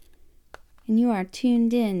and you are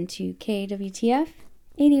tuned in to KWTF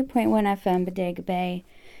 88.1 FM Bodega Bay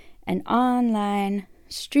and online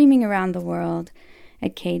streaming around the world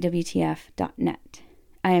at kwtf.net.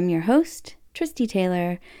 I am your host, Tristy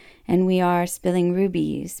Taylor, and we are spilling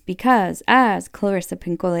rubies because, as Clarissa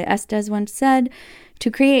Pinkola Estes once said,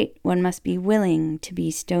 to create, one must be willing to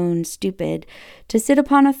be stone stupid, to sit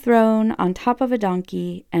upon a throne on top of a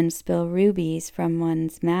donkey and spill rubies from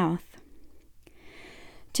one's mouth.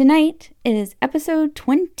 Tonight is episode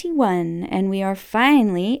 21, and we are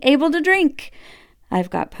finally able to drink. I've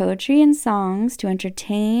got poetry and songs to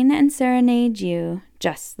entertain and serenade you,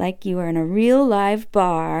 just like you are in a real live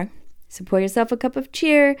bar. So pour yourself a cup of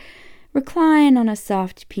cheer, recline on a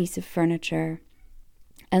soft piece of furniture,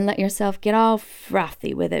 and let yourself get all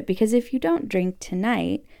frothy with it, because if you don't drink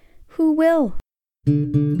tonight, who will?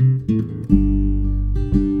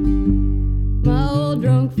 My old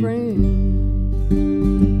drunk friend,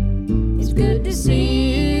 it's good to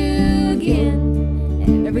see you again.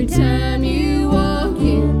 And every time you walk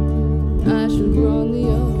in, I should run the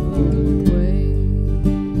other way.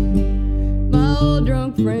 My old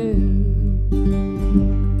drunk friend,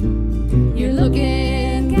 you're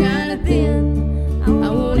looking kinda thin. I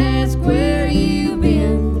won't ask where you've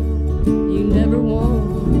been. You never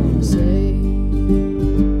want to say.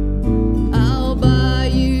 I'll buy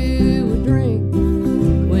you a drink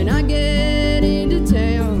when I get into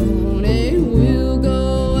town, and we'll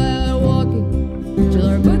go out walking till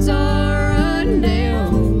our boots are run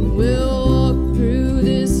down. We'll walk through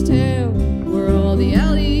this town where all the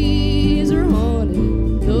alleys are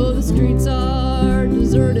haunted, though the streets are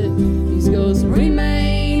deserted. These ghosts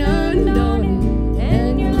remain undaunted.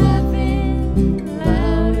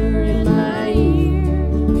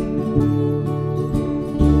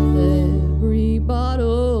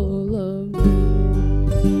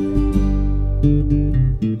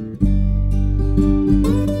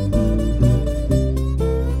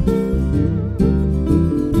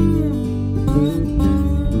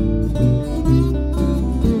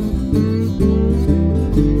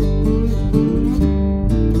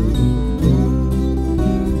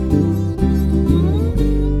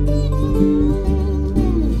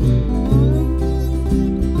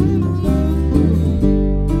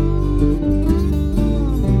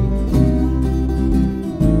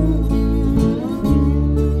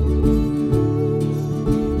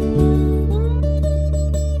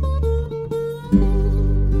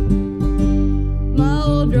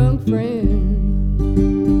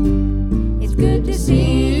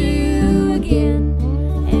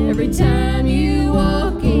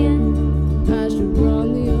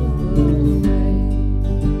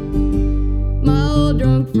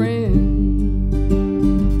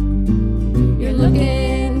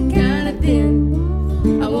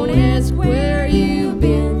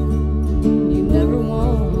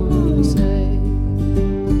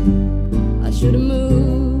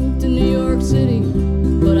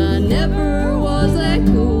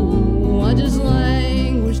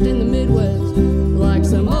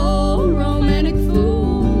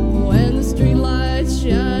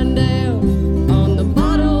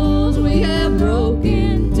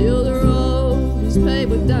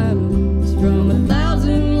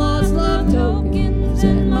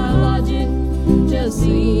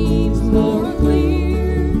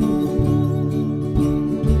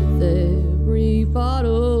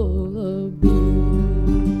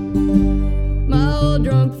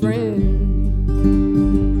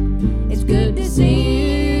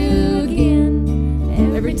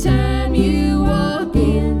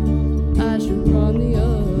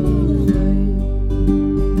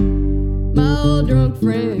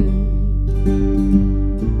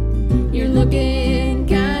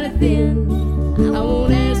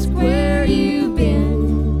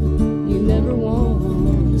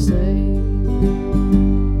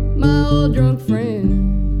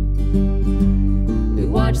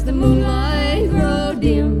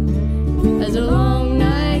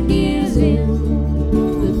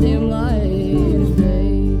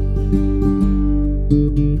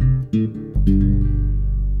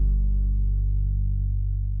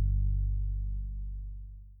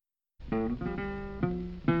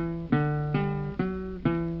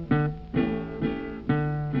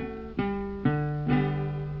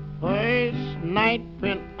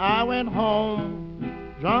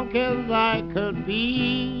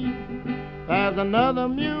 Another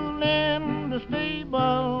mule in the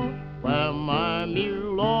stable where my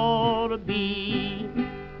mule ought to be.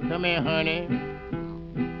 Come here, honey.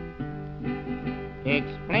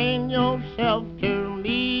 Explain yourself to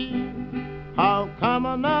me. How come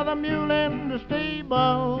another mule in the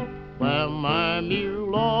stable where my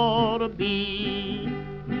mule ought to be.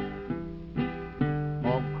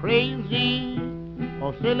 Oh, crazy,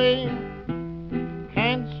 oh, silly,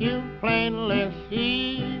 can't you plainly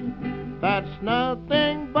see? That's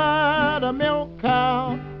nothing but a milk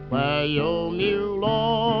cow where your mule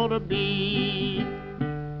ought to be.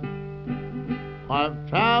 I've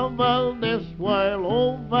traveled this world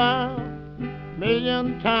over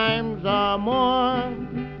 1,000,000 times or more.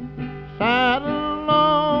 Saddle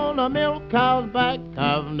on a milk cow's back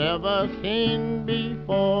I've never seen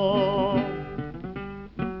before.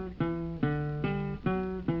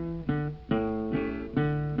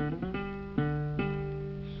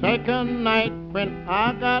 Second night when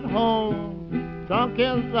I got home, drunk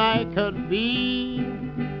as I could be,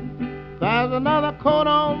 there's another coat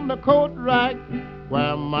on the coat rack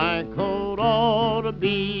where my coat ought to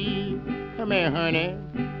be. Come here, honey.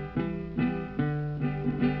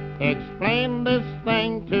 Explain this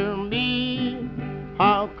thing to me.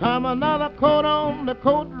 How come another coat on the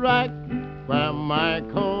coat rack where my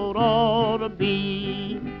coat ought to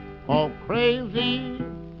be? Oh, crazy,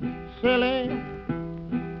 silly,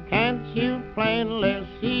 can't you plainly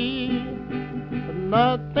see?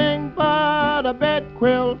 Nothing but a bed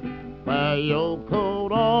quilt where your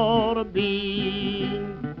coat ought to be.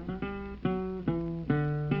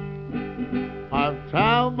 I've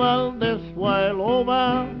traveled this world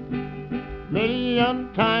over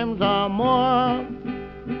 1,000,000 times or more.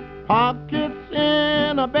 Pockets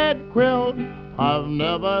in a bed quilt I've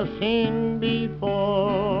never seen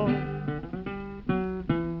before.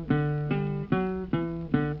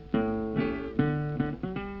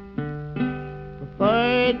 The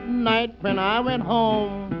third night when I went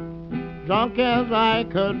home, drunk as I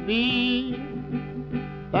could be,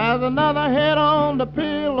 there's another head on the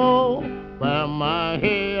pillow where my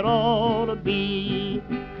head ought to be.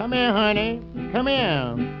 Come here, honey, come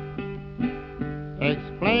here.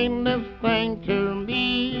 Explain this thing to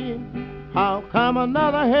me. How come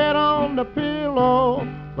another head on the pillow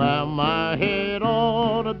where my head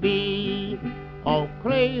ought to be? Oh,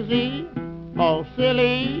 crazy, oh,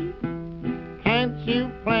 silly, can't you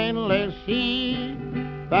plainly see?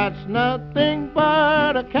 That's nothing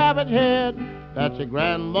but a cabbage head that your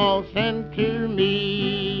grandma sent to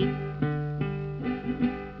me.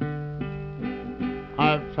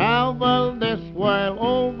 I've traveled this world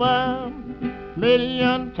over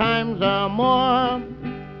 1,000,000 times or more.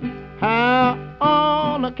 Hair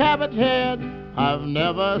on a cabbage head I've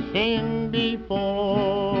never seen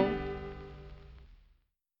before.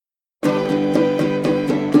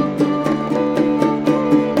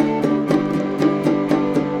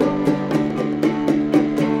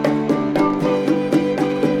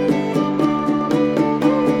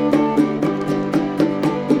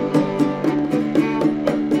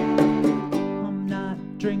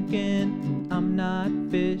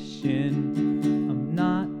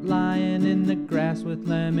 With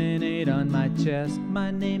lemonade on my chest.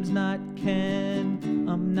 My name's not Ken,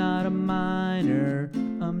 I'm not a miner,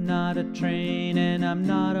 I'm not a train, and I'm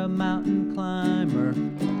not a mountain climber.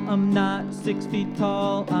 I'm not 6 feet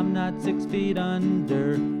tall, I'm not 6 feet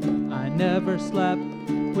under. I never slept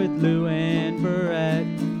with Lou and Barrett.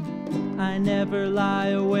 I never lie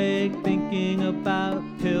awake thinking about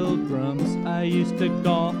pilgrims. I used to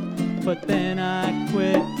golf, but then I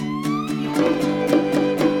quit.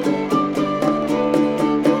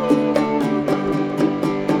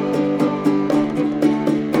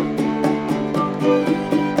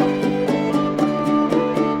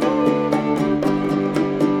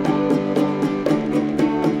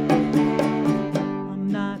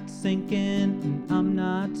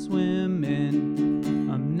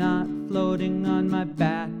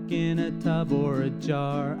 Or a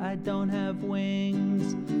jar. I don't have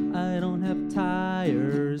wings, I don't have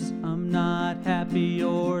tires. I'm not happy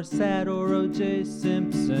or sad or O.J.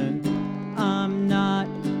 Simpson. I'm not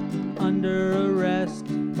under arrest.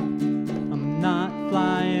 I'm not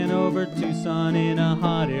flying over Tucson in a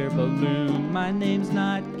hot air balloon. My name's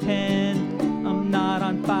not Ken, I'm not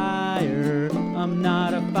on fire. I'm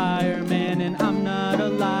not a fireman and I'm not a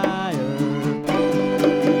liar.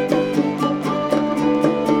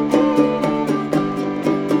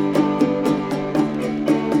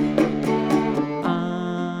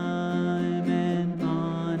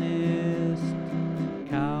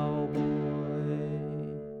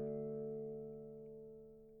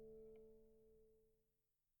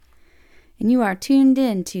 And you are tuned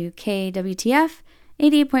in to KWTF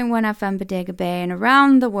 88.1 FM Bodega Bay and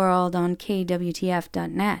around the world on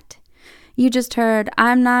KWTF.net. You just heard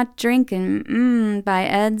I'm Not Drinking by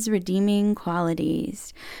Ed's Redeeming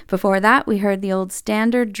Qualities. Before that, we heard the old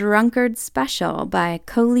standard Drunkard Special by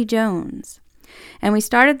Coley Jones. And we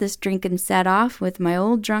started this drinkin' set off with My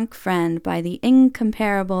Old Drunk Friend by the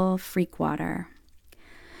incomparable Freakwater.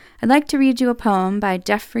 I'd like to read you a poem by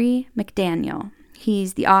Jeffrey McDaniel.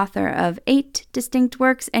 He's the author of 8 distinct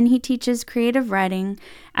works, and he teaches creative writing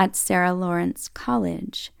at Sarah Lawrence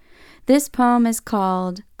College. This poem is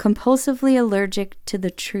called Compulsively Allergic to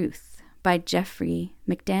the Truth by Jeffrey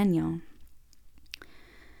McDaniel.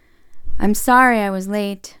 I'm sorry I was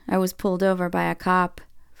late. I was pulled over by a cop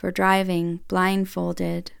for driving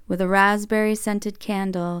blindfolded with a raspberry-scented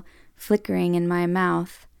candle flickering in my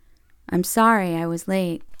mouth. I'm sorry I was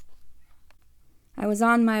late. I was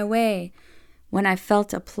on my way when I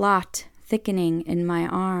felt a plot thickening in my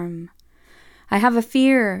arm. I have a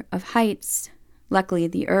fear of heights. Luckily,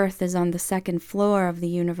 the earth is on the 2nd floor of the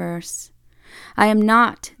universe. I am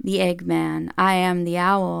not the Eggman. I am the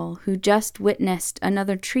owl who just witnessed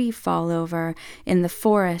another tree fall over in the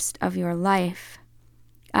forest of your life.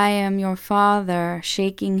 I am your father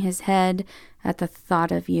shaking his head at the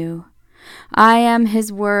thought of you. I am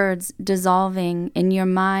his words dissolving in your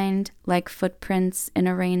mind like footprints in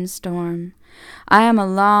a rainstorm. I am a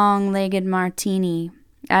long-legged martini.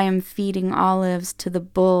 I am feeding olives to the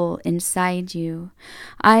bull inside you.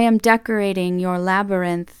 I am decorating your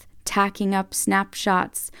labyrinth, tacking up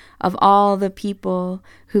snapshots of all the people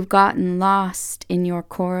who've gotten lost in your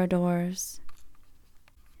corridors.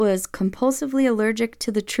 Was Compulsively Allergic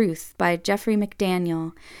to the Truth by Jeffrey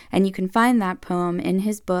McDaniel, and you can find that poem in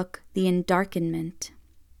his book, The Endarkenment.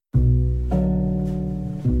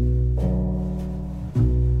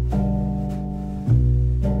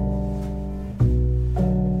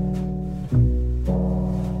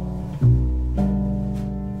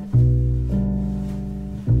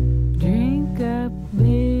 Drink up,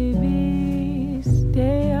 baby,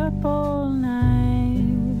 stay up all night.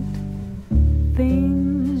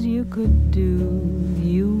 Things you could do,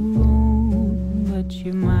 you won't, but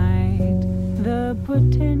you might. The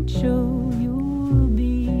potential you'll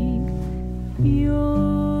be,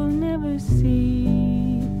 you'll never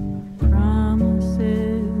see.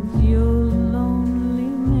 Promises you'll only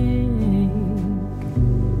make.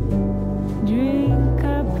 Drink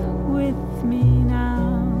up with me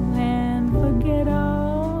now and forget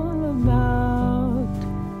all about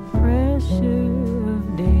pressure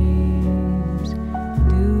of days.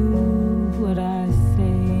 Do what I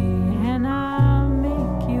say and I'll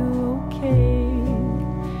make you okay.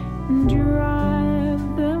 Drive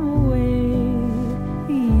them away,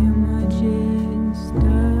 the images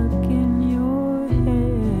stuck in your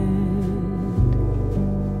head.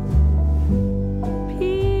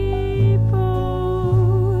 People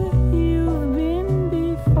you've been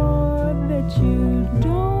before that you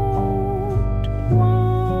don't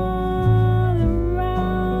want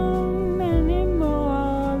around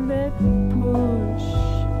anymore, that push,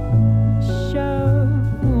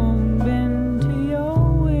 shove, won't bend to your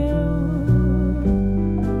will.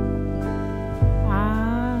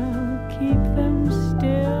 I'll keep them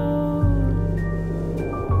still.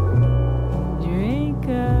 Drink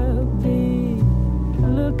up, babe,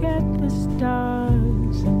 look at the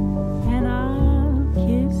stars, and I'll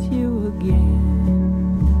kiss you again.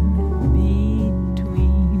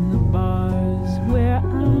 Between the bars where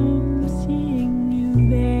I'm seeing you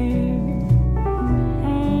there,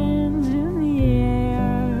 hands in the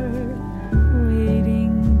air,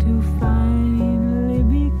 waiting to finally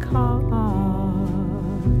be caught.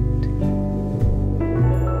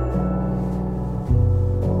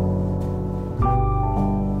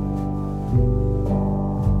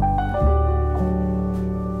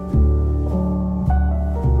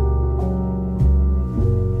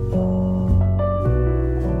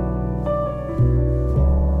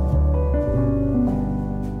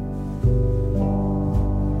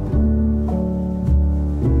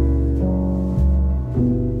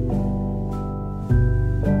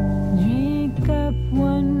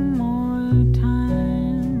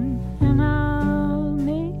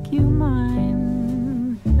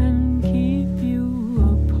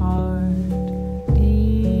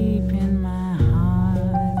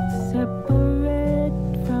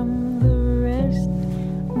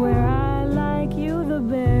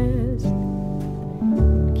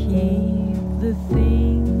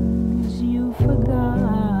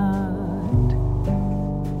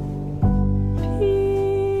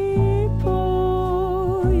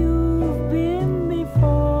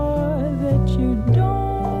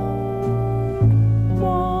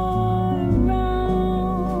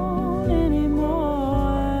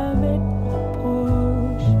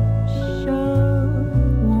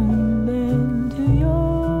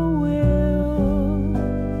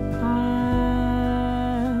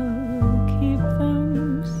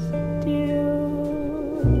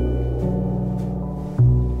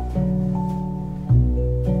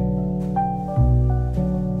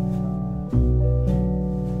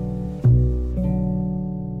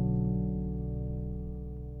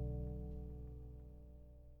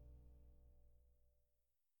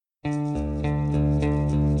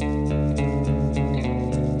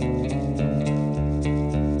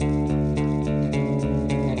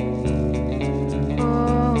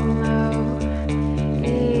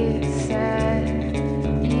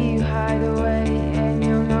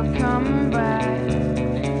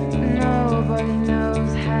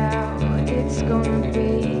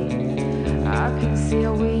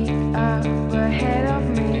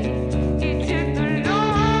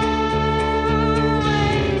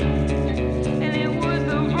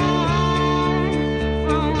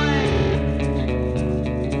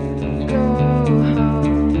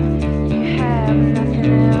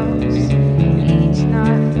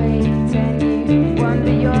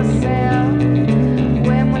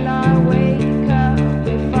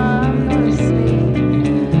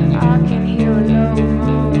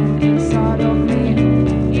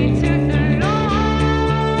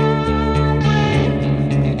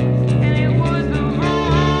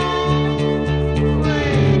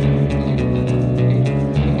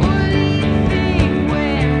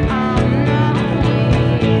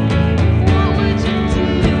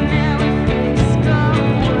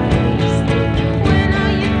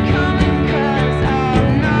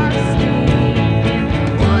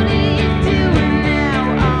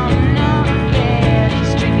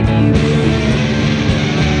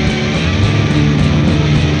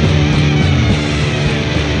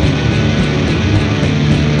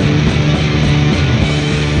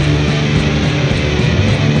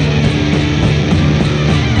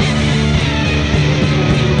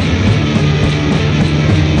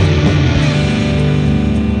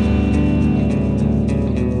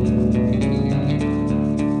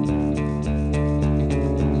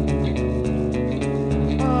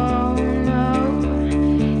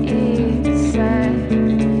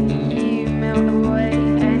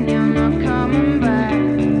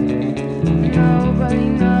 nobody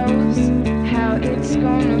knows how it's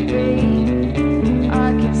gonna be.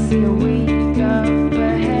 I can see a week up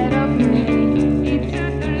ahead of me. You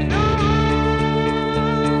took the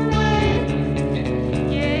long way.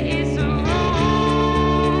 Yeah, it's the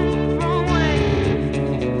wrong way.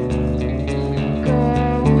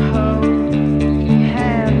 Go home, you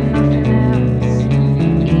have nothing else.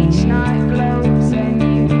 Each night glows and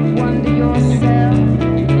you wonder yourself,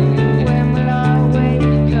 when will I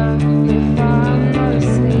wake up if I'm not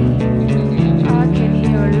asleep?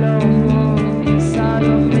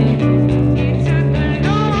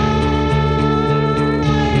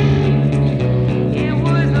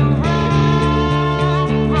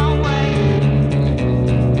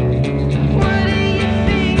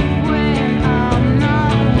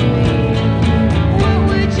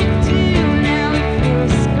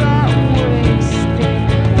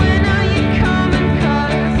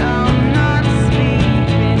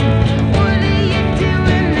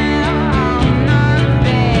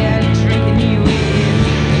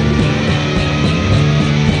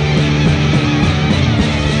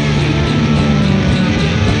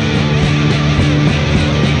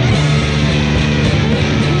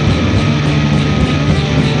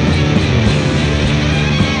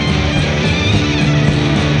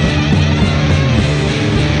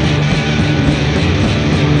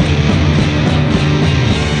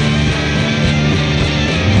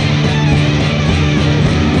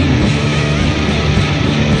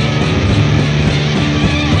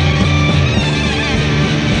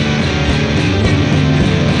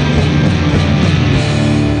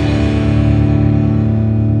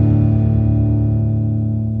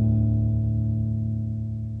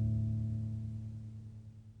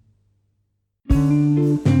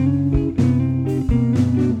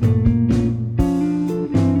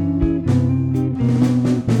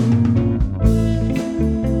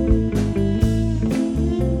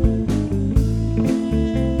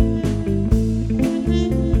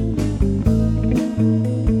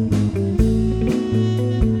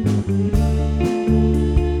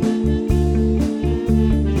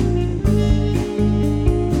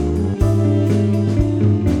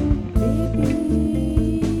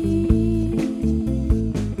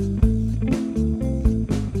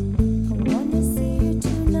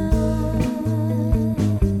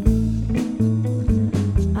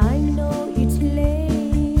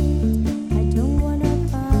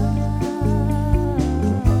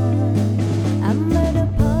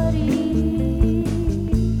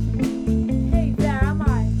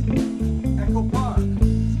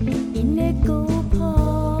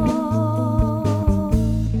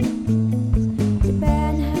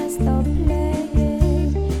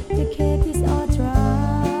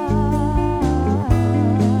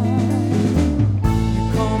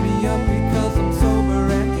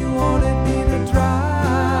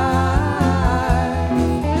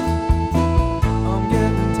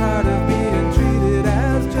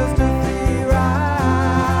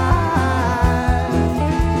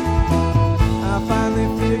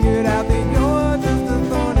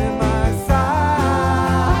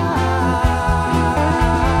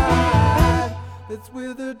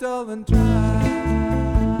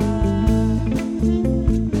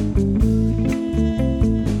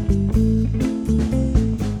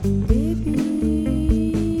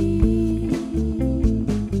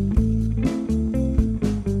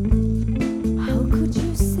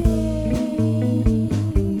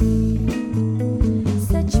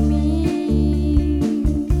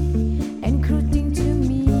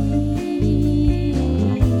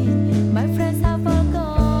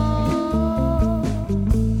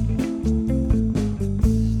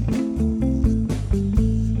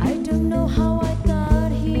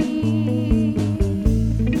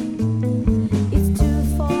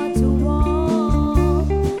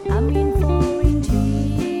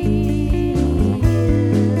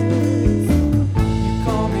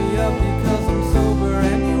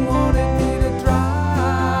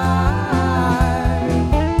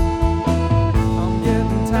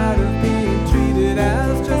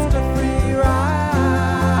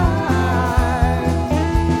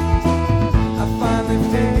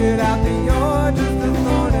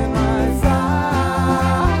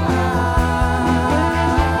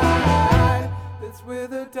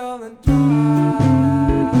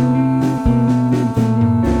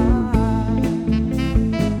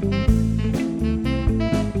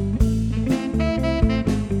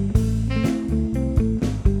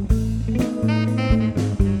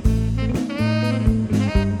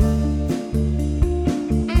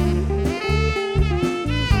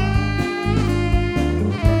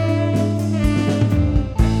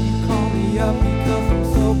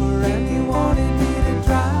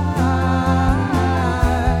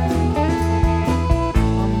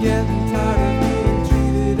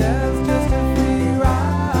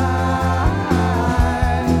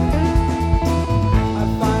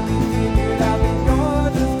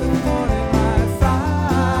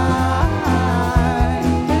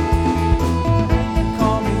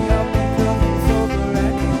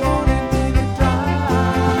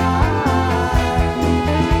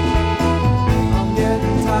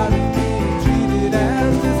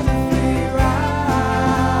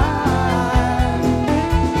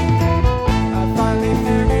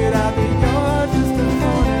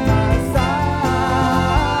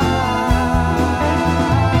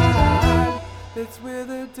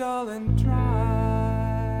 darling, try.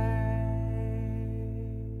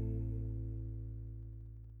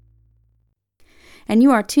 And you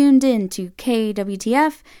are tuned in to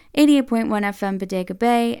KWTF 88.1 FM Bodega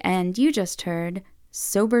Bay, and you just heard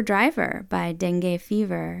Sober Driver by Dengue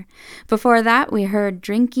Fever. Before that, we heard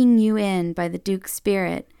Drinking You In by the Duke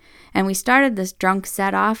Spirit, and we started this drunk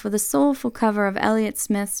set off with a soulful cover of Elliott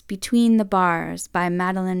Smith's Between the Bars by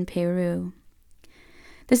Madeleine Peyroux.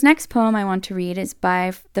 This next poem I want to read is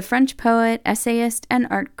by the French poet, essayist, and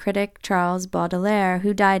art critic Charles Baudelaire,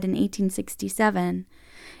 who died in 1867.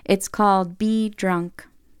 It's called Be Drunk.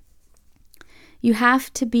 You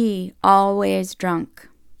have to be always drunk.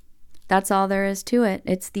 That's all there is to it.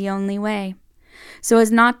 It's the only way. So as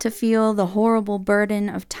not to feel the horrible burden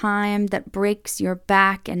of time that breaks your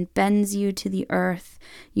back and bends you to the earth,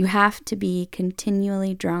 you have to be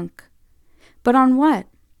continually drunk. But on what?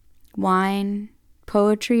 Wine,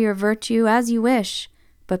 poetry, or virtue, as you wish,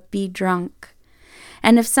 but be drunk.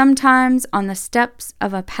 And if sometimes on the steps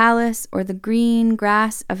of a palace or the green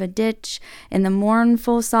grass of a ditch, in the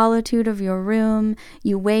mournful solitude of your room,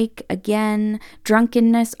 you wake again,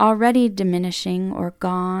 drunkenness already diminishing or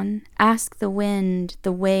gone, ask the wind,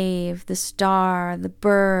 the wave, the star, the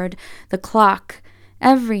bird, the clock,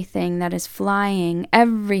 everything that is flying,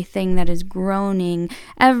 everything that is groaning,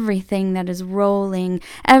 everything that is rolling,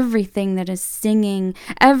 everything that is singing,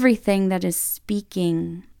 everything that is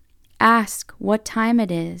speaking. Ask what time it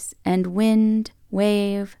is, and wind,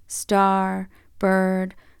 wave, star,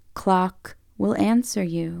 bird, clock will answer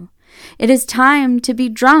you. It is time to be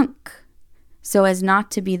drunk, so as not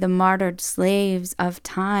to be the martyred slaves of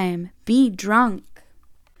time. Be drunk.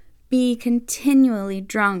 Be continually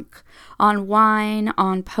drunk on wine,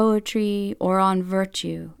 on poetry, or on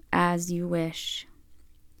virtue, as you wish.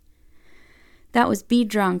 That was Be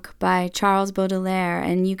Drunk by Charles Baudelaire,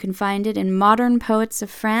 and you can find it in Modern Poets of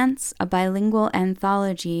France, a bilingual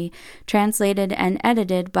anthology translated and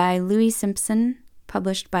edited by Louis Simpson,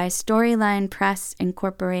 published by Storyline Press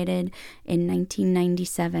Incorporated in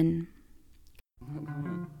 1997.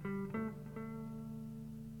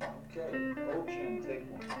 Okay, Ocean, take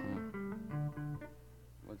one.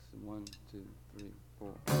 What's the 1, 2, 3,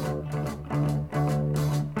 4?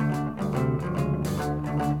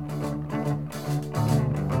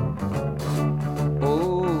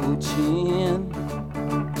 Ocean,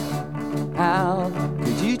 how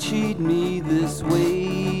could you cheat me this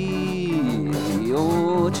way?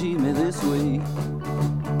 Oh, cheat me this way.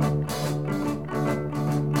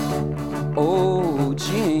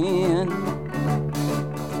 Ocean,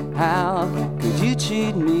 how could you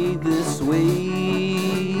cheat me this way?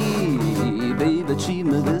 Baby, cheat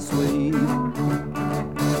me this way.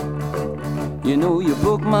 You know you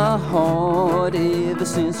broke my heart ever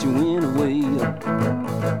since you went away.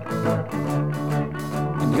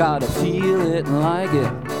 And gotta feel it and like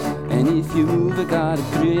it. And if you move it, gotta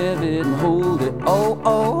grab it and hold it. Oh,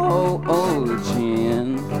 oh, oh, oh,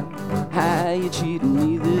 Jen, how you cheating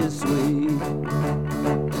me this way?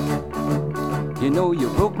 You know you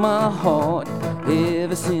broke my heart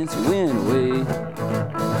ever since you went away.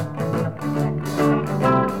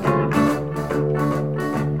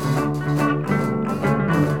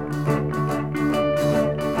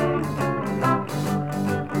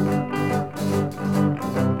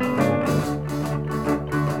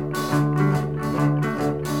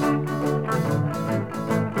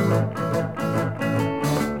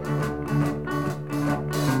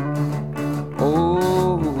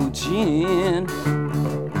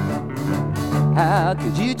 How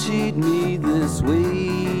could you cheat me this way?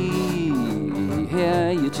 Yeah,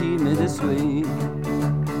 you cheat me this way.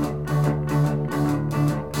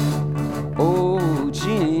 Oh,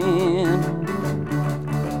 Jen,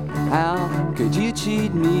 how could you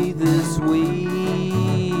cheat me this way?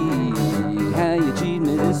 How you cheat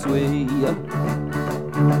me this way?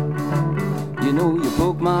 You know you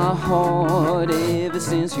broke my heart ever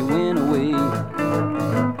since you went away.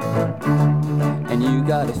 And you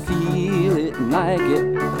gotta feel it and like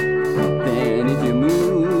it. Then if you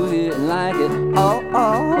move it and like it, oh,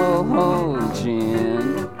 oh, oh, oh,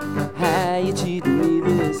 Jen, how you cheating me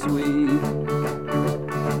this way?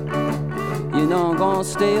 You know I'm gonna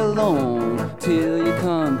stay alone till you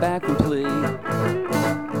come back and play.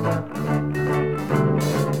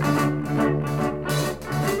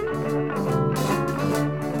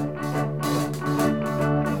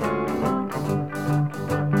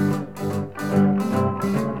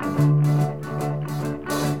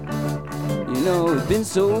 Been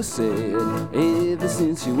so sad ever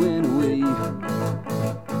since you went away.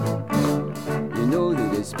 You know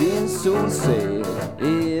that it's been so sad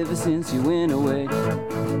ever since you went away.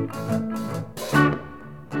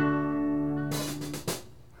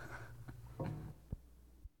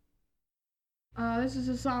 this is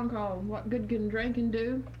a song called What Good Can Drinking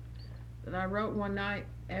Do that I wrote one night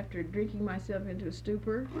after drinking myself into a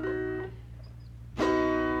stupor.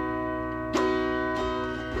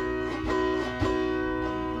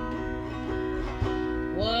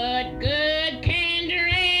 What good can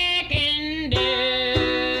drinking do?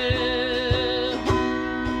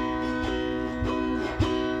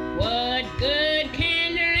 What good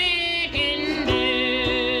can drinking do?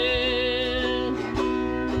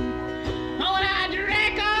 Oh, well, I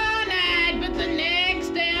drank all night, but the next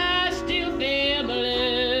day I still feel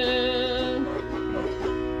blue.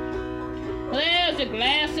 Well, there's a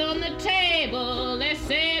glass on the table that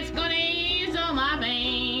says it's gonna ease all my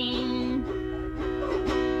pain.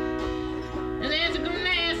 And there's a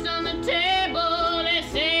glass on the table that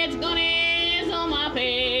says it's gonna ease all my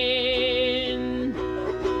pain.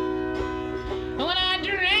 And when I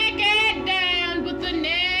drank it down, but the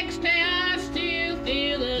next day I still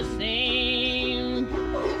feel the same.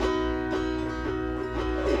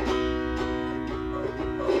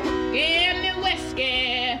 Give me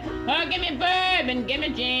whiskey, or give me bourbon, give me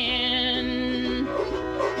gin.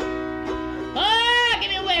 Oh,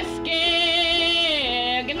 give me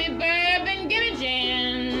whiskey, give me bourbon, give me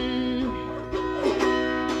gin.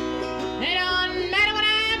 It don't matter what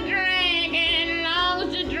I'm drinking, long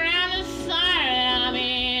as to drown the sorrow I'm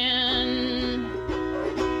in.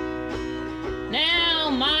 Now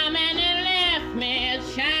my man that left me,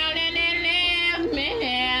 child and they left me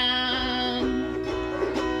down.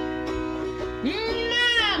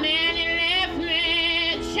 My man that left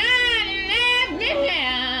me, child and left me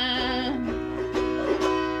down.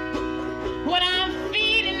 When I'm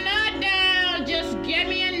feeling not down, just get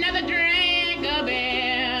me another drink of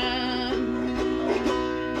beer.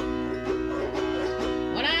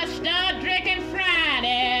 When I start drinking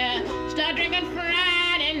Friday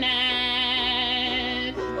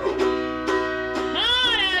night. Oh,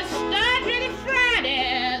 when I start drinking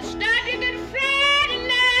Friday night.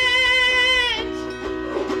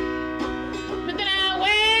 But then I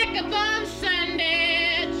wake up on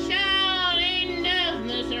Sunday, child, ain't nothing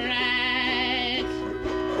that's right.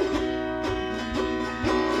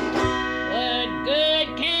 What good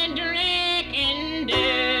can drinking do?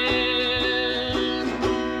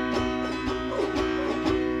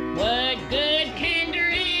 What good can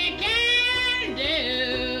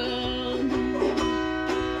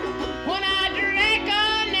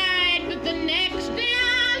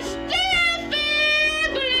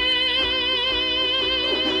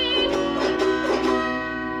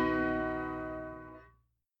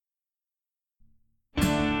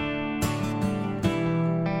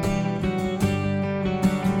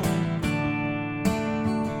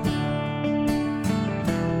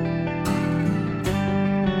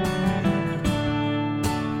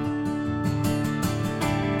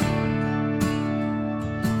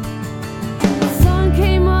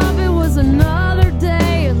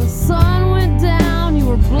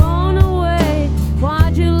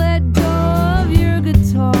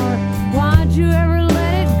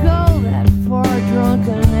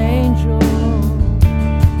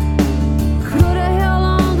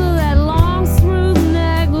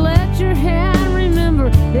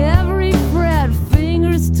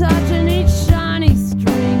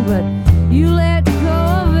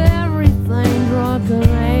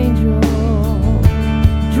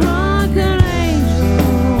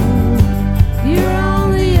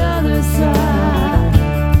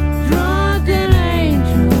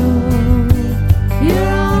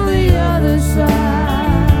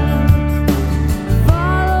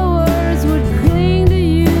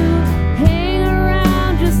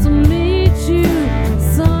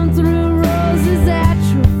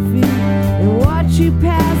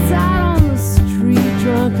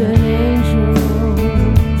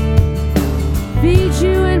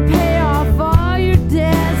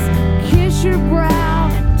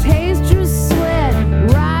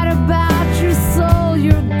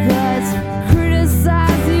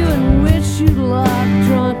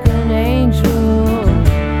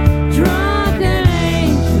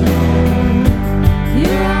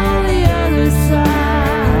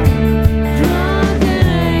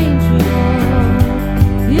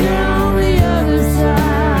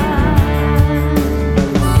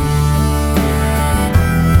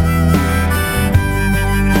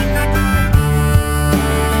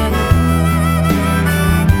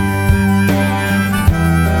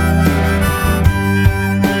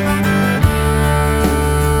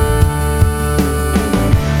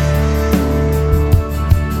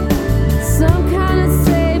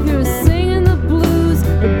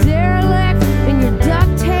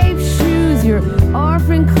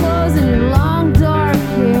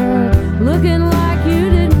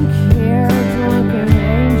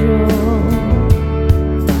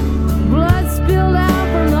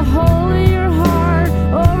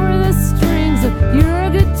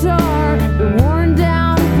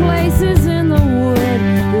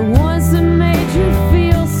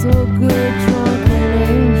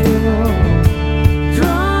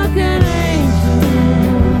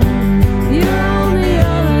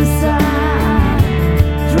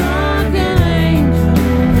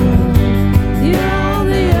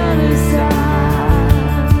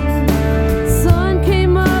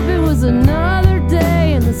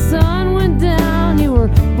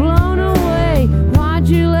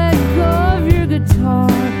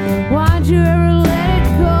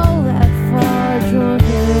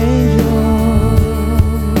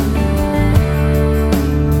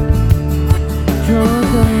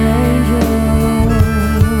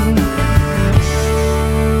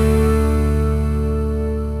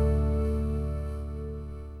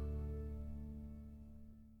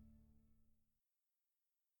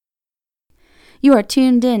You are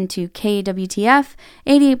tuned in to KWTF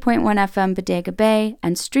 88.1 FM Bodega Bay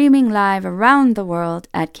and streaming live around the world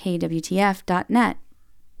at kwtf.net.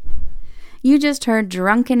 You just heard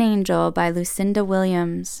Drunken Angel by Lucinda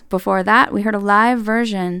Williams. Before that, we heard a live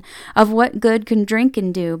version of What Good Can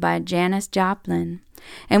Drinkin' Do by Janis Joplin.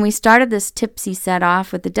 And we started this tipsy set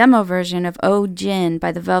off with the demo version of Oh Gin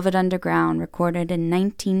by the Velvet Underground, recorded in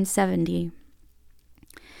 1970.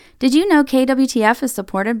 Did you know KWTF is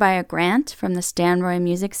supported by a grant from the Stan Roy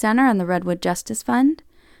Music Center and the Redwood Justice Fund?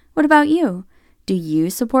 What about you? Do you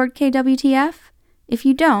support KWTF? If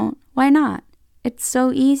you don't, why not? It's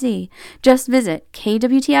so easy. Just visit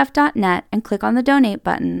kwtf.net and click on the donate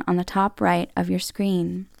button on the top right of your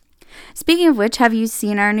screen. Speaking of which, have you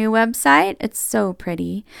seen our new website? It's so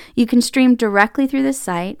pretty. You can stream directly through the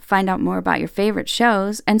site, find out more about your favorite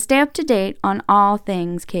shows, and stay up to date on all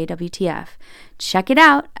things KWTF. Check it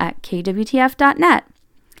out at kwtf.net.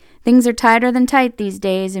 Things are tighter than tight these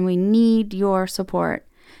days, and we need your support.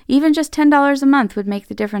 Even just $10 a month would make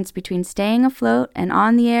the difference between staying afloat and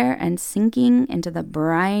on the air and sinking into the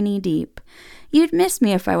briny deep. You'd miss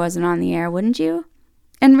me if I wasn't on the air, wouldn't you?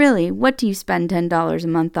 And really, what do you spend $10 a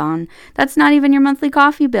month on? That's not even your monthly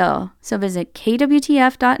coffee bill. So visit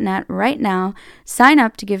kwtf.net right now, sign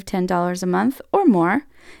up to give $10 a month or more,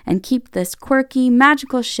 and keep this quirky,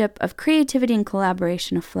 magical ship of creativity and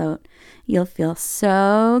collaboration afloat. You'll feel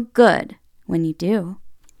so good when you do.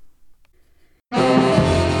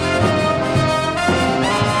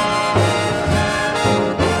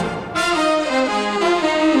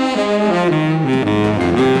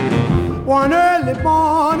 One early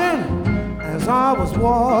morning, as I was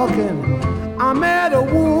walking, I met a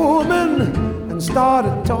woman and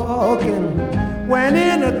started talking. Went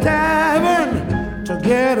in a tavern to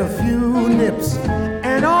get a few nips,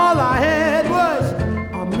 and all I had was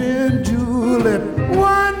a mint julep.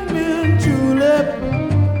 One mint julep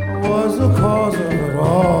was the cause of it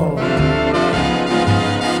all.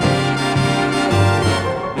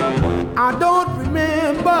 I don't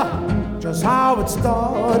remember just how it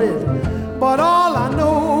started, but all I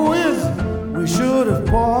know is we should have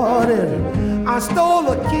parted. I stole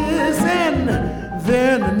a kiss and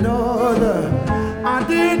then another. I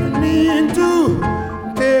didn't mean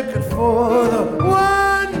to take it further.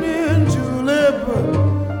 One mint julep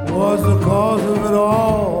was the cause of it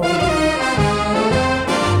all.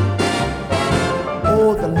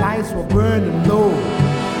 Oh, the lights were burning low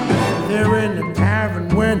there in the tavern,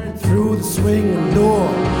 went through the swinging door.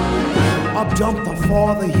 Up jumped the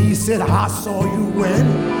father, he said, I saw you when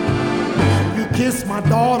you kissed my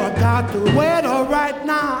daughter, got to wed her right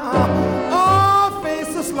now. Oh,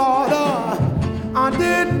 face of slaughter, I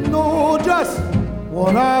didn't know just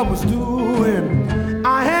what I was doing.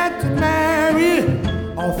 I had to marry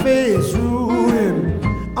or face ruin.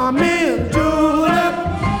 A mint julep,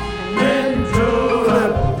 mint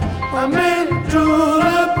julep, a mint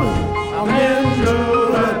julep, a mint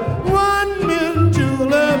julep. One mint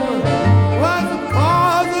julep was the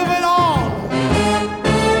cause of it all.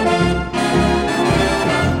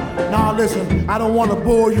 Now listen, I don't want to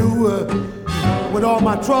bore you with all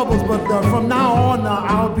my troubles, but from now on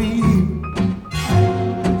I'll be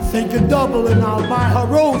thinking double, and I'll buy her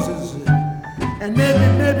roses and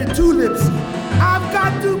maybe tulips. I've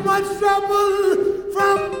got too much trouble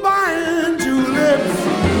from buying tulips.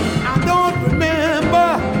 I don't remember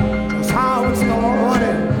just how it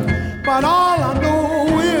started, but all I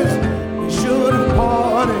know is we should have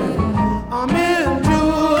parted. I'm in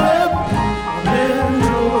julep, I'm in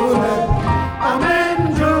julep, I'm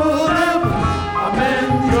in julep, I'm in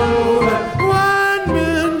julep. One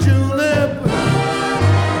mint julep,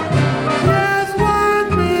 yes, one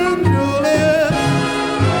mint julep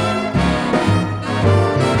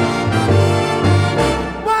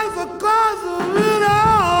was the cause of it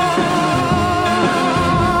all.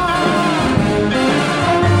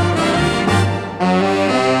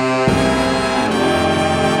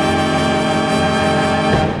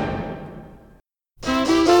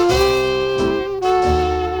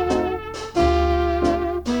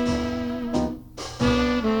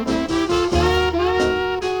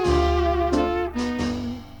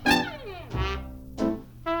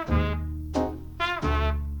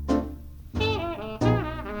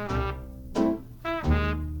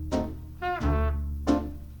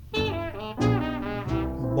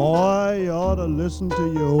 Boy, you ought to listen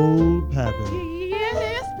to your old pappy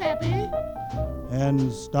Yes, Pappy.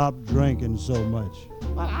 and stop drinking so much.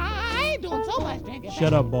 Well, I ain't doing so much drinking.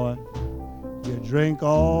 Shut up, boy. You drink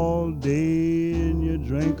all day and you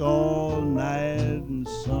drink all night, and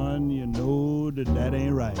son, you know that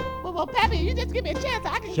ain't right. Well, Pappy, you just give me a chance.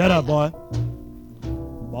 I can. Shut up, boy.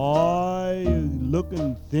 Boy, you're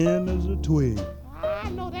looking thin as a twig. I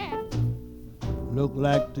know that. Look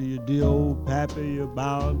like to your dear old pappy you're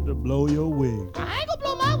bound to blow your wig. I ain't gonna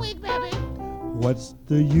blow my wig, baby. What's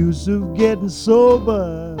the use of getting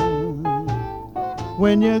sober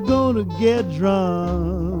when you're gonna get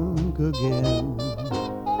drunk again?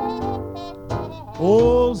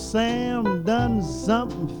 Old Sam done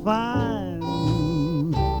something fine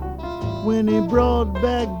when he brought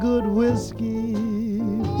back good whiskey,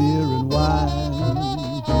 beer and wine.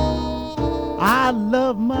 I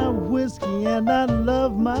love my whiskey and I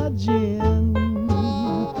love my gin.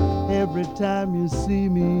 Every time you see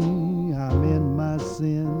me, I'm in my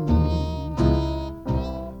sin.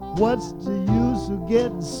 What's the use of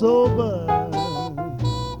getting sober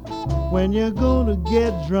when you're gonna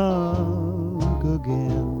get drunk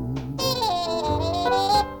again?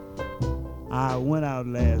 I went out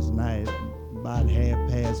last night about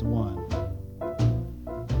 1:30.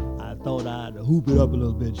 I thought I'd hoop it up a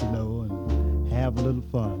little bit, you know, and have a little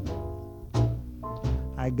fun.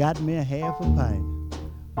 I got me a half a pint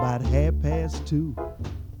about 2:30.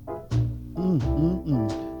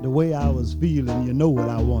 The way I was feeling, you know what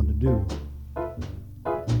I want to do.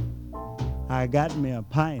 I got me a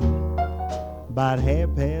pint about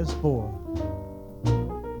 4:30.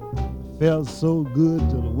 Felt so good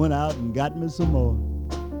till I went out and got me some more.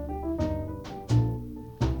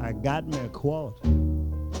 I got me a quart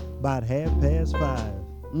about 5:30.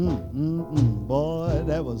 Boy,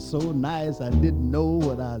 that was so nice. I didn't know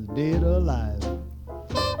whether I was dead or alive.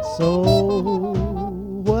 So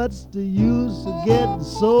what's the use of getting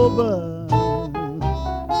sober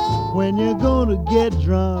when you're gonna get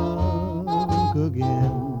drunk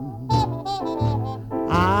again?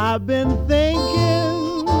 I've been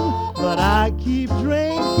thinking, but I keep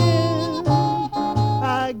drinking.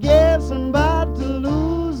 I guess I'm about to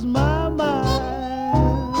lose my mind.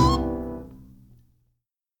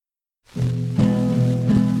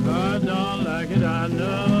 I don't like it, I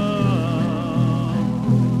know.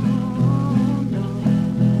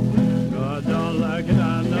 I don't like it,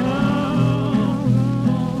 I know.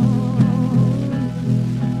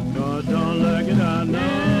 I don't like it, I know.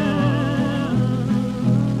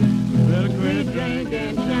 Better quit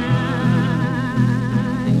drinking, shine.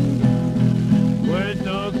 Wait,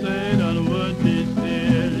 don't say it on what they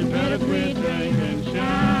said. You better quit drinking,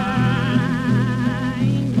 shine.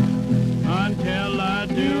 Until I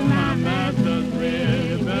do my master's will,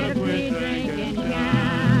 you better quit drinking,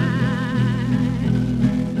 shine.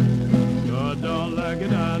 God don't like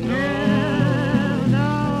it, I know.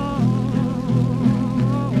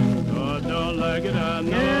 God don't like it, I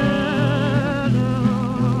know.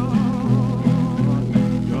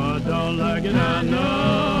 God don't like it, I know.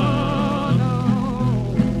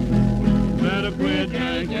 Better quit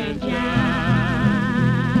drinking, shine.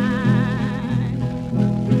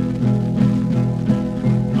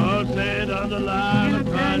 Oh, say it on the line of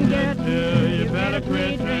conduct too. You better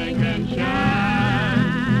quit drinking, shine.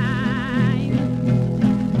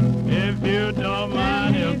 If you don't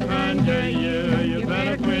mind, he'll conjure you. You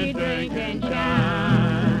better quit drinking,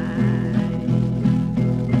 shine.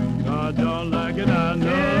 God don't like it, I know.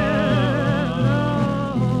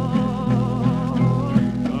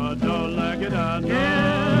 God don't like it, I know.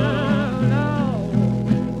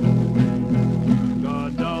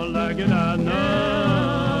 God don't like it, I know.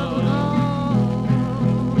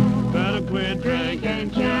 Better quit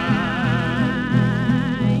drinking, shine.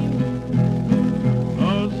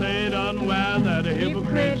 Oh, say it unwell that a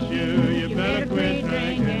hypocrite's you. You better quit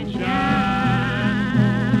drinking, shine.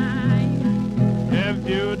 If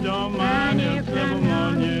you don't mind, he'll slip 'em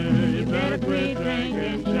on you. You better quit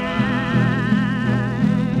drinking, shine.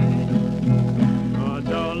 God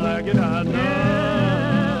don't like it, I know.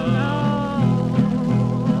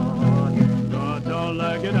 God don't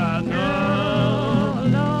like it, I know.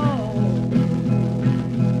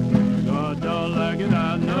 God don't like it,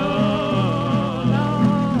 I know.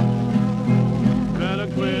 Better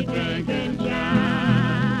quit drinking,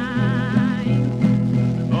 shine.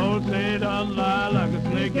 Oh, say don't lie like a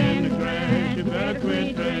snake in the grass. You better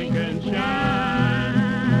quit drinking, shine.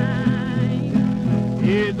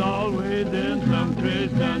 He's always in some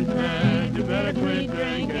Christian past. You better quit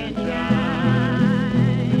drinking, shine.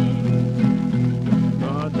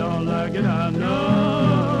 God don't like it, I know.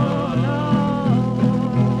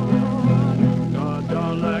 God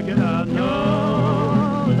don't like it, I know.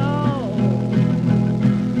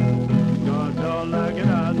 God don't like it,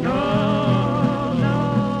 I know.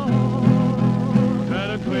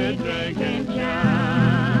 Better quit drinking,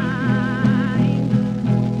 shine.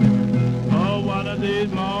 Oh, one of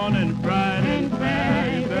these morning Friday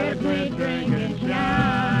fair, you better quit drinking,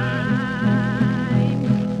 shine.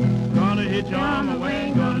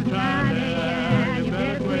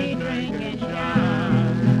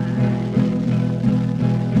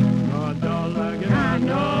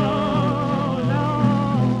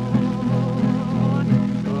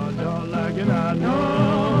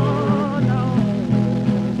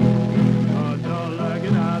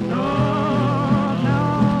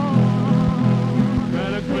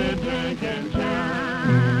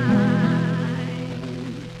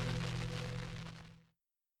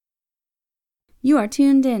 You are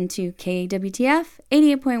tuned in to KWTF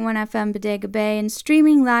 88.1 FM Bodega Bay and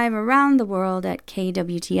streaming live around the world at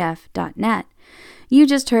kwtf.net. You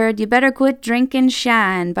just heard You Better Quit Drinkin'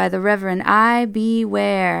 Shine by the Reverend I.B.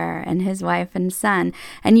 Ware and his wife and son.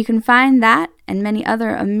 And you can find that and many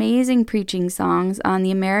other amazing preaching songs on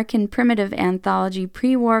the American Primitive Anthology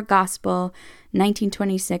Pre-War Gospel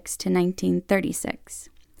 1926 to 1936.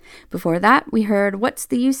 Before that, we heard What's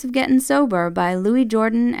the Use of Getting Sober by Louis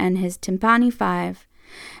Jordan and his Timpani Five.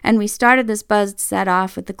 And we started this buzzed set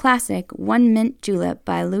off with the classic One Mint Julep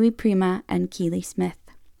by Louis Prima and Keely Smith.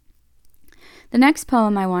 The next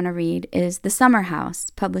poem I want to read is The Summer House,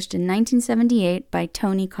 published in 1978 by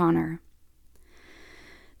Tony Connor.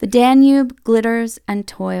 The Danube glitters and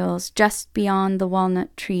toils just beyond the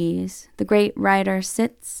walnut trees. The great writer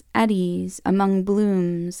sits at ease among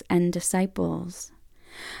blooms and disciples.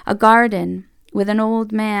 A garden with an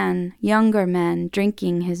old man, younger men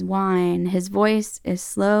drinking his wine. His voice is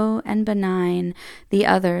slow and benign. The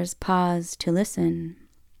others pause to listen.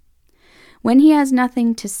 When he has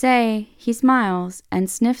nothing to say, he smiles and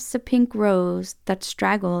sniffs a pink rose that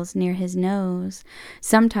straggles near his nose.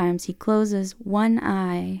 Sometimes he closes one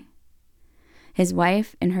eye. His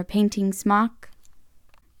wife, in her painting smock,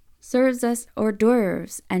 serves us hors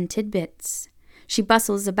d'oeuvres and tidbits. She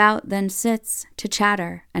bustles about, then sits to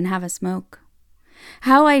chatter and have a smoke.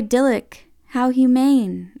 How idyllic, how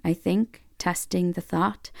humane, I think, testing the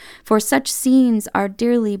thought, for such scenes are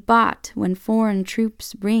dearly bought when foreign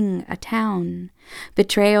troops ring a town.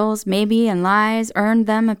 Betrayals, maybe, and lies earned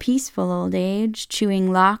them a peaceful old age.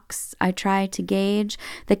 Chewing locks, I try to gauge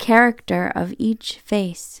the character of each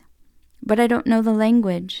face. But I don't know the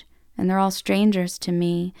language, and they're all strangers to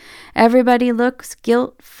me. Everybody looks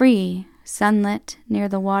guilt-free, sunlit near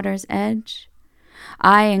the water's edge.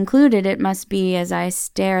 I included, it must be, as I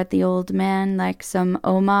stare at the old man like some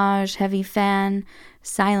homage-heavy fan,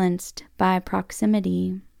 silenced by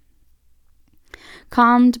proximity.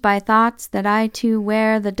 Calmed by thoughts that I too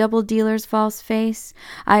wear the double dealer's false face,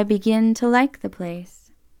 I begin to like the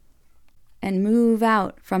place and move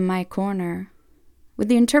out from my corner. With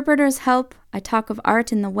the interpreter's help, I talk of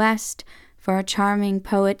art in the West for a charming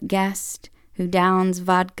poet guest who downs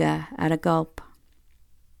vodka at a gulp.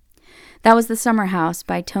 That was The Summer House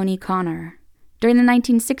by Tony Connor. During the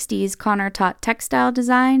 1960s, Connor taught textile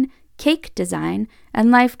design, cake design,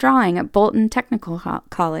 and life drawing at Bolton Technical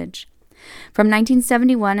College. From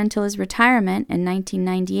 1971 until his retirement in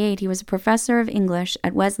 1998, he was a professor of English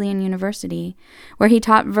at Wesleyan University, where he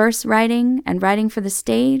taught verse writing and writing for the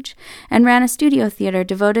stage, and ran a studio theater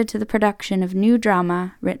devoted to the production of new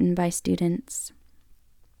drama written by students.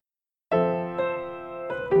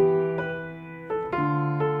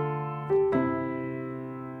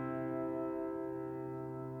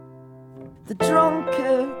 The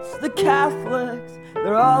drunkards, the Catholics,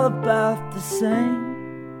 they're all about the same.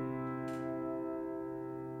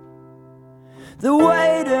 They're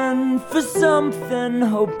waiting for something,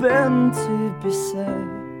 hoping to be saved.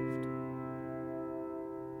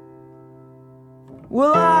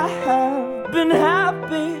 Well, I have been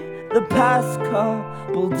happy the past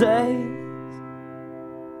couple days,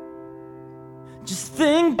 just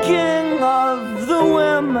thinking of the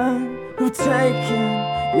women who've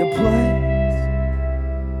taken your place.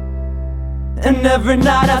 And every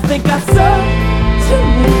night I think I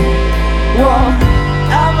certainly won't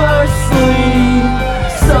ever sleep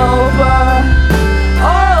sober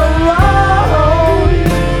or alone.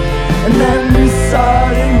 And then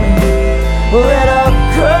suddenly, well, it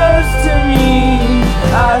occurs to me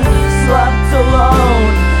I slept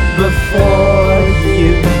alone before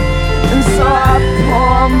you. And so I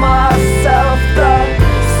pour myself the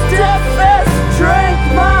stiffest drink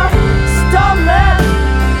my stomach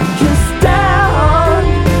can stand,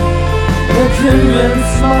 and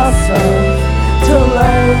convince myself to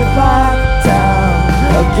lay back down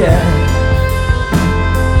again.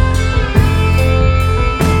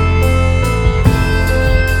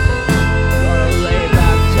 Gonna lay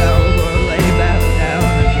back down, gonna lay back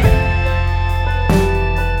down again.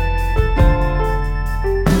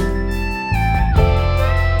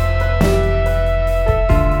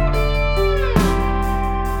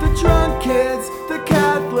 The drunk kids, the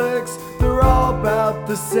Catholics, they're all about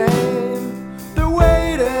the same. They're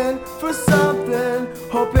waiting for something,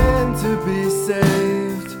 hoping to be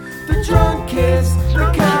saved. The drunk kids,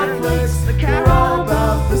 the Catholics, they're all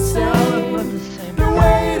about the same. They're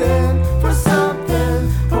waiting for something,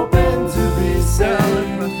 hoping to be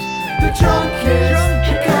saved. The drunk kids,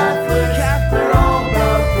 the Catholics, they're all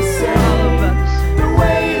about the same. They're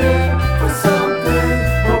waiting for something,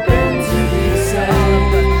 hoping to be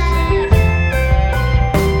saved.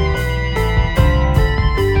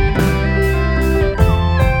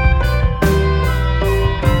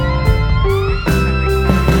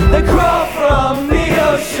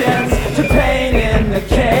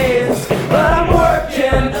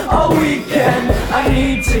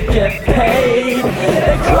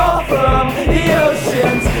 crawl from the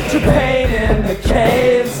oceans to paint in the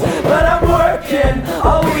caves. But I'm working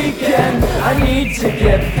all weekend, I need to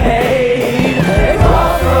get paid. They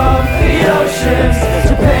crawl from the oceans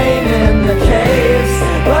to paint in the caves.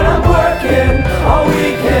 But I'm working all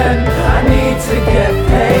weekend, I need to get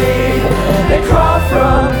paid. They crawl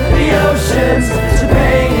from the oceans to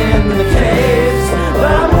paint in the caves.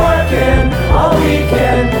 But I'm working all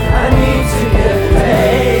weekend, I need to get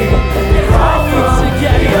paid. They crawl from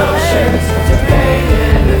the oceans to paint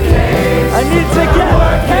in the caves. I need to get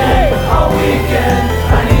paid all weekend,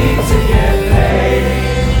 I need to get paid.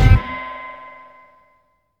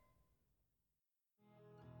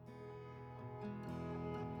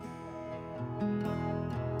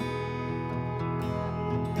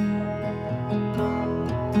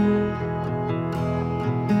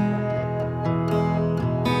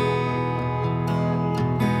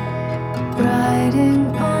 Riding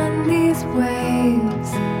on these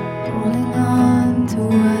waves, holding on to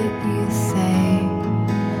what you say.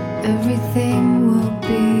 Everything will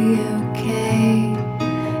be okay.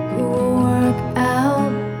 It will work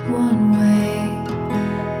out one way.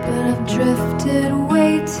 But I've drifted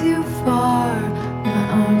way too far. My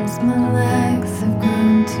arms, my legs have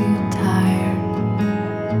grown too tired.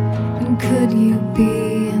 And could you be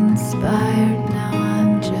inspired? Now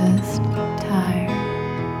I'm just tired.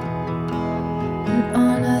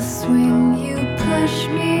 On a swing you push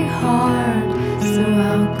me hard, so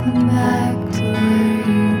I'll come back to where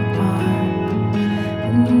you are.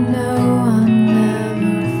 And you know I'm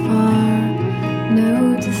never far, no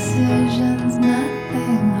decisions,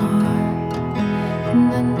 nothing hard. And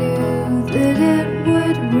I knew that it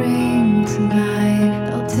would rain tonight.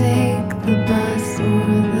 I'll take the bus or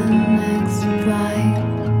the next flight.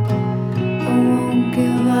 I won't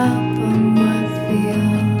give up on what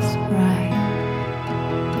feels right.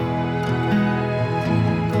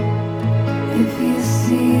 If you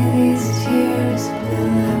see these tears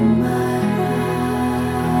filling my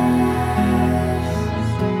eyes,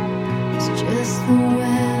 it's just the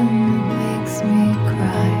wind that makes me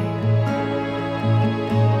cry.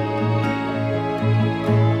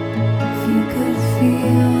 If you could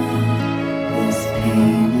feel this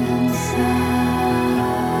pain inside,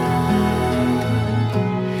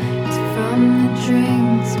 it's from the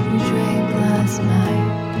drinks we drank last night.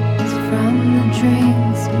 It's from the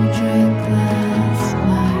drinks we drank last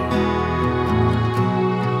night.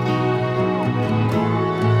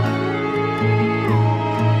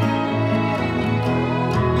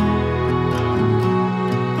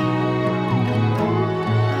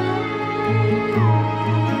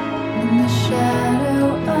 In the shadow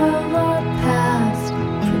of our past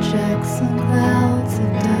projects some clouds of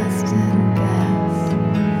dust and gas.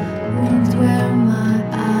 Winds where my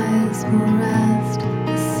eyes will rest,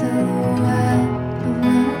 a silhouette of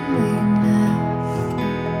loneliness.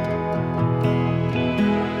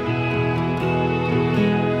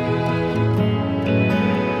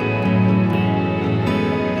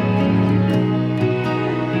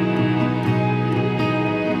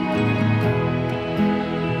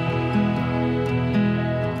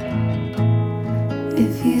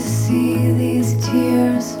 If you see these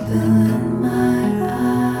tears filling my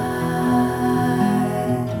eyes,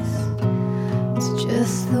 it's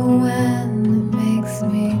just the wind that makes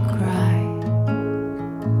me cry.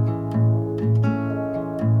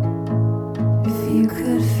 If you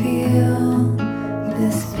could feel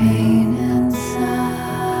this pain inside,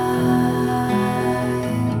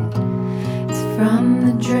 it's from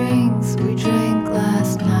the drinks we drank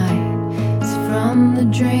last night. It's from the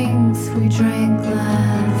drinks we drank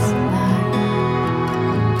last night.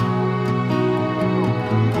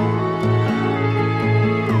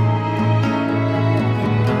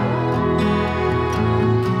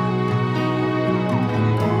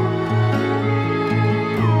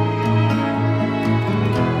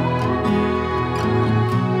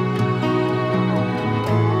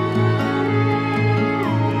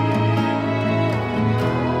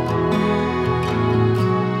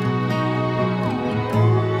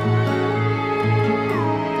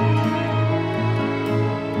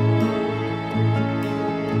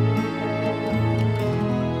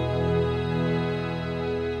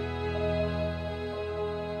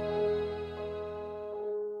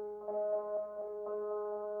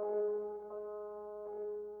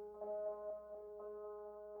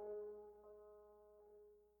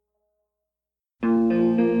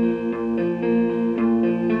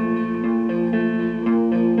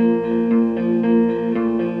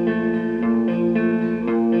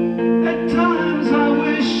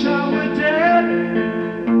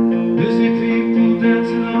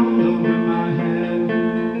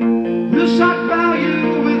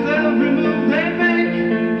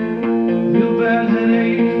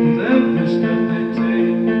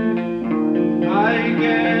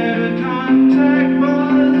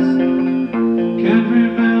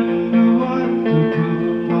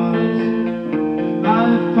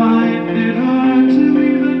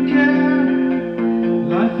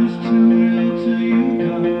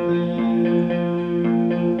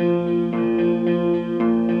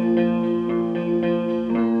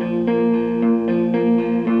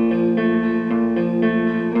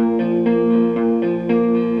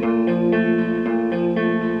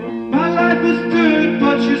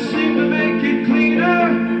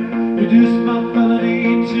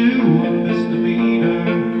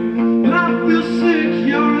 feel sick,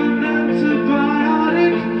 you're an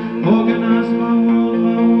antibiotic. Organize my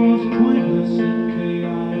world's pointless and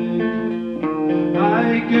chaotic.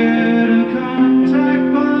 I get a contact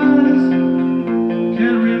buzz,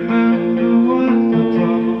 can't remember what the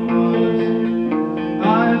problem was. I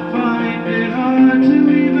find it hard to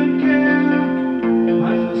even care.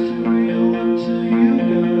 Life was too real until you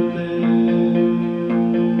got there.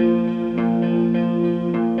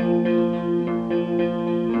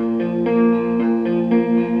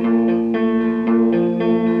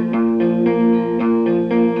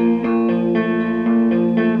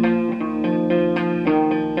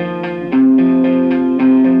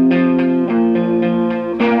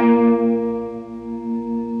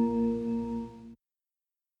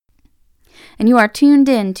 And you are tuned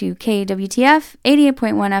in to KWTF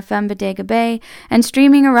 88.1 FM Bodega Bay and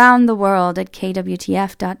streaming around the world at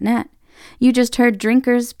kwtf.net. You just heard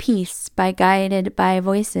Drinker's Peace by Guided by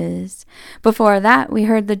Voices. Before that, we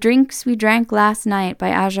heard The Drinks We Drank Last Night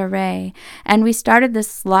by Aja Ray, and we started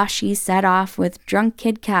this sloshy set off with Drunk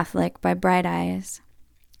Kid Catholic by Bright Eyes.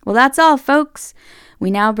 Well, that's all, folks.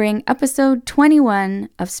 We now bring episode 21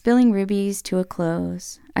 of Spilling Rubies to a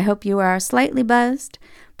close. I hope you are slightly buzzed,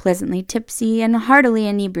 pleasantly tipsy, and heartily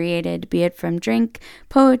inebriated, be it from drink,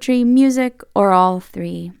 poetry, music, or all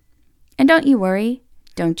three. And don't you worry,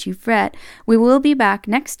 don't you fret, we will be back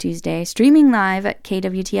next Tuesday, streaming live at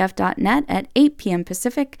kwtf.net at 8 p.m.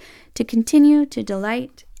 Pacific to continue to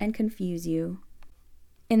delight and confuse you.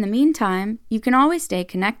 In the meantime, you can always stay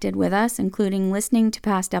connected with us, including listening to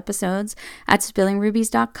past episodes at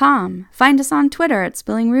spillingrubies.com. Find us on Twitter at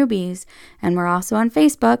spillingrubies, and we're also on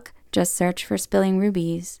Facebook. Just search for Spilling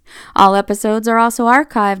Rubies. All episodes are also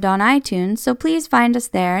archived on iTunes, so please find us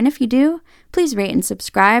there, and if you do, please rate and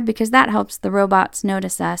subscribe because that helps the robots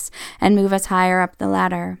notice us and move us higher up the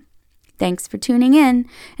ladder. Thanks for tuning in,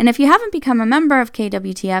 and if you haven't become a member of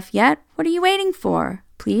KWTF yet, what are you waiting for?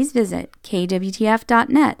 Please visit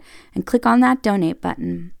kwtf.net and click on that donate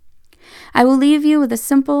button. I will leave you with a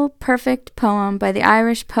simple, perfect poem by the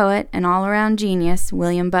Irish poet and all-around genius,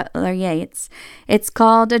 William Butler Yeats. It's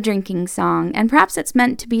called A Drinking Song, and perhaps it's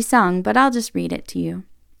meant to be sung, but I'll just read it to you.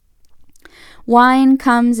 Wine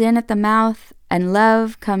comes in at the mouth, and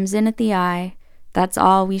love comes in at the eye. That's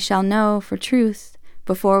all we shall know for truth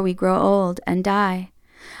before we grow old and die.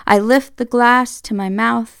 I lift the glass to my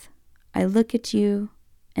mouth, I look at you,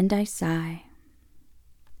 and I sigh.